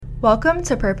Welcome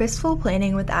to Purposeful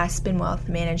Planning with Aspen Wealth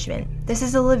Management. This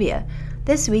is Olivia.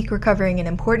 This week we're covering an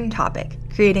important topic,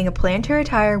 creating a plan to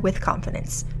retire with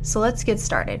confidence. So let's get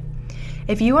started.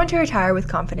 If you want to retire with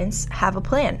confidence, have a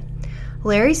plan.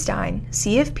 Larry Stein,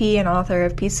 CFP and author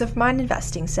of Peace of Mind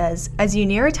Investing, says, as you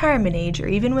near retirement age or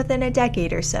even within a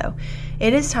decade or so,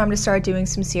 it is time to start doing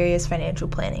some serious financial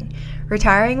planning.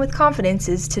 Retiring with confidence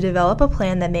is to develop a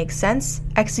plan that makes sense,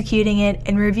 executing it,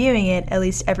 and reviewing it at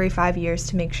least every 5 years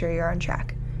to make sure you're on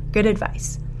track. Good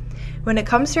advice. When it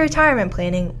comes to retirement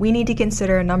planning, we need to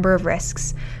consider a number of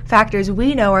risks, factors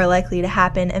we know are likely to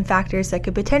happen, and factors that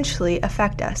could potentially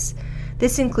affect us.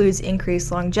 This includes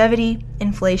increased longevity,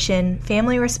 inflation,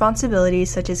 family responsibilities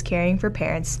such as caring for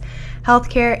parents,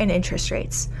 healthcare, and interest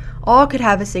rates. All could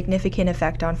have a significant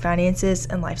effect on finances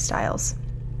and lifestyles.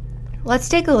 Let's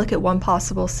take a look at one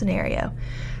possible scenario.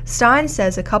 Stein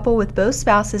says a couple with both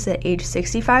spouses at age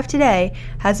 65 today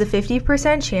has a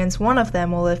 50% chance one of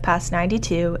them will live past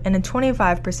 92 and a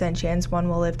 25% chance one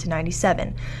will live to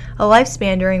 97, a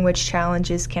lifespan during which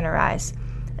challenges can arise.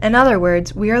 In other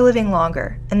words, we are living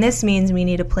longer, and this means we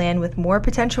need a plan with more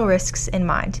potential risks in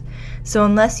mind. So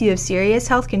unless you have serious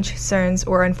health concerns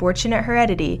or unfortunate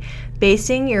heredity,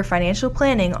 basing your financial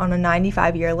planning on a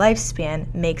 95-year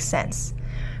lifespan makes sense.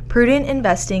 Prudent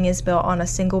investing is built on a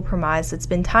single premise that's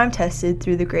been time-tested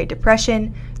through the Great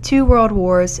Depression, 2 world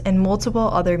wars, and multiple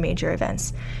other major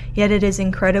events. Yet it is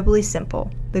incredibly simple.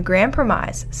 The grand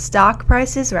premise: stock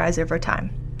prices rise over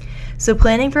time. So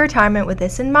planning for retirement with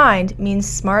this in mind means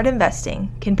smart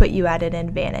investing can put you at an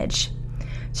advantage.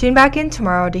 Tune back in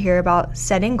tomorrow to hear about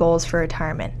setting goals for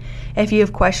retirement. If you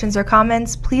have questions or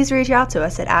comments, please reach out to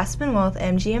us at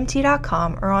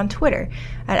aspenwealthmgmt.com or on Twitter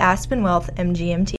at aspenwealthmgmt.